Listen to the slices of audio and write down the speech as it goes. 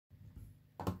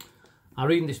Our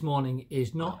reading this morning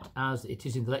is not as it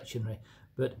is in the lectionary,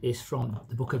 but is from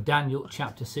the book of Daniel,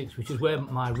 chapter 6, which is where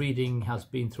my reading has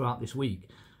been throughout this week.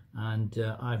 And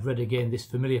I've read again this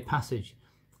familiar passage,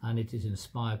 and it has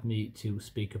inspired me to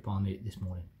speak upon it this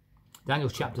morning. Daniel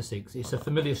chapter 6. It's a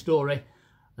familiar story,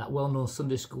 that well-known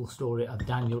Sunday school story of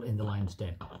Daniel in the lion's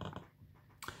den.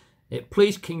 It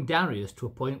pleased King Darius to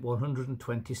appoint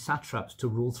 120 satraps to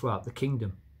rule throughout the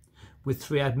kingdom, with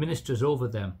 3 administrators over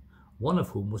them, one of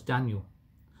whom was Daniel.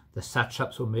 The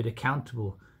satraps were made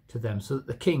accountable to them so that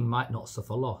the king might not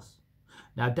suffer loss.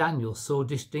 Now Daniel so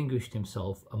distinguished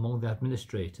himself among the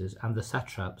administrators and the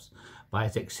satraps by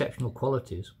his exceptional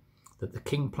qualities that the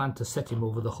king planned to set him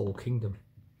over the whole kingdom.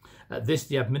 At this,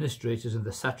 the administrators and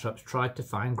the satraps tried to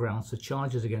find grounds for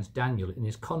charges against Daniel in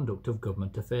his conduct of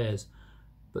government affairs,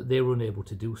 but they were unable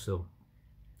to do so.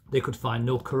 They could find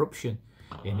no corruption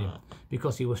in him,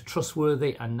 because he was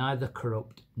trustworthy and neither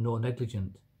corrupt nor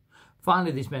negligent.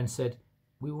 Finally, these men said,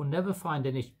 "We will never find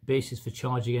any basis for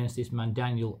charge against this man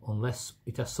Daniel unless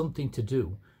it has something to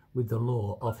do with the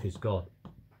law of his God."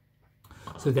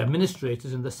 So the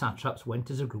administrators and the satraps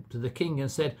went as a group to the king and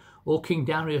said, "O King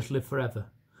Darius, live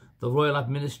forever. The royal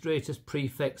administrators,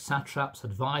 prefects, satraps,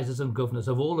 advisors and governors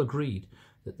have all agreed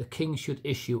that the king should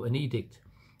issue an edict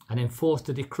and enforce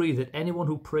the decree that anyone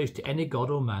who prays to any god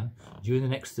or man during the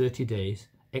next 30 days,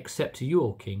 except to you,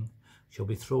 O king, shall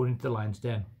be thrown into the lion's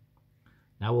den.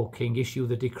 Now, O king, issue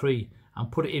the decree and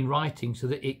put it in writing so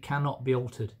that it cannot be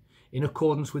altered, in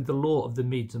accordance with the law of the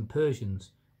Medes and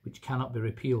Persians, which cannot be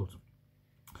repealed."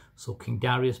 So King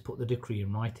Darius put the decree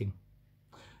in writing.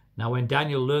 Now when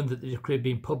Daniel learned that the decree had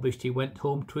been published, he went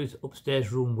home to his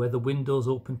upstairs room where the windows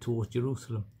opened towards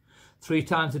Jerusalem. 3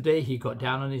 times a day he got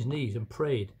down on his knees and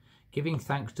prayed, giving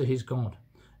thanks to his God,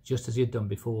 just as he had done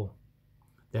before.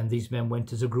 Then these men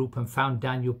went as a group and found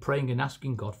Daniel praying and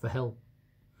asking God for help.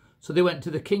 So they went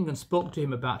to the king and spoke to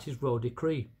him about his royal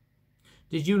decree.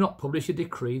 "Did you not publish a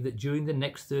decree that during the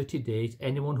next 30 days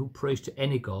anyone who prays to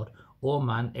any god or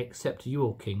man except to you,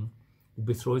 O king, will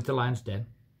be thrown into the lion's den?"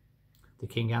 The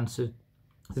king answered,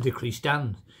 "The decree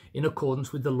stands in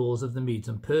accordance with the laws of the Medes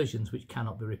and Persians, which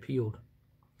cannot be repealed."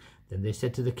 Then they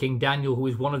said to the king, "Daniel, who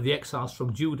is one of the exiles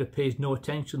from Judah, pays no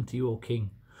attention to you, O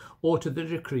king, or to the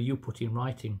decree you put in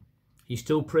writing. He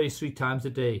still prays 3 times a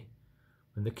day."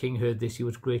 When the king heard this, he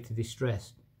was greatly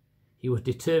distressed. He was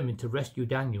determined to rescue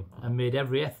Daniel and made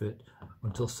every effort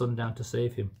until sundown to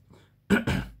save him.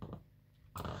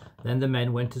 Then the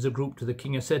men went as a group to the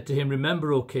king and said to him,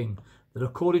 "Remember, O king, that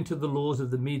according to the laws of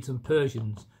the Medes and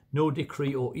Persians, no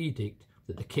decree or edict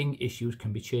that the king issues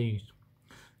can be changed."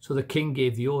 So the king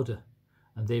gave the order,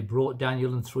 and they brought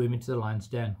Daniel and threw him into the lion's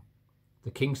den.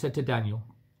 The king said to Daniel,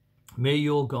 "May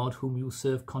your God, whom you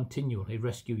serve continually,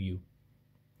 rescue you."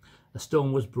 A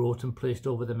stone was brought and placed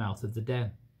over the mouth of the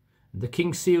den, and the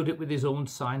king sealed it with his own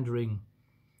signed ring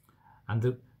and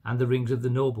the rings of the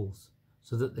nobles,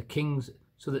 so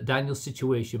that Daniel's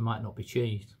situation might not be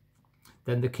changed.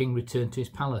 Then the king returned to his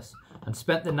palace and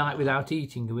spent the night without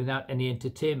eating and without any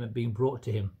entertainment being brought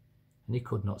to him, and he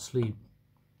could not sleep.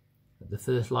 At the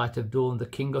first light of dawn, the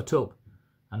king got up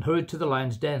and hurried to the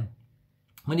lion's den.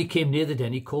 When he came near the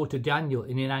den, he called to Daniel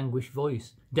in an anguished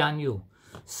voice, "Daniel,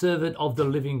 servant of the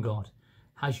living God,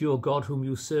 has your God, whom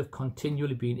you serve,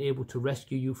 continually been able to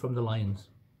rescue you from the lions?"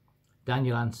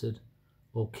 Daniel answered,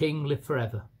 "O king, live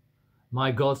forever.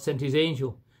 My God sent his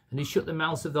angel, and he shut the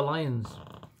mouths of the lions.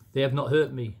 They have not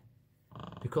hurt me,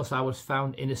 because I was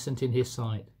found innocent in his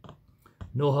sight.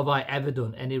 Nor have I ever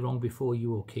done any wrong before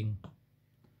you, O king."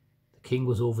 The king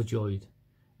was overjoyed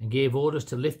and gave orders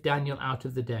to lift Daniel out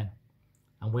of the den.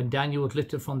 And when Daniel was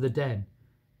lifted from the den,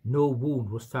 no wound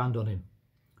was found on him,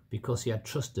 because he had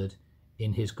trusted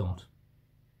in his God.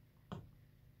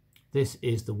 This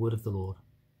is the word of the Lord.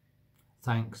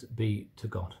 Thanks be to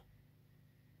God.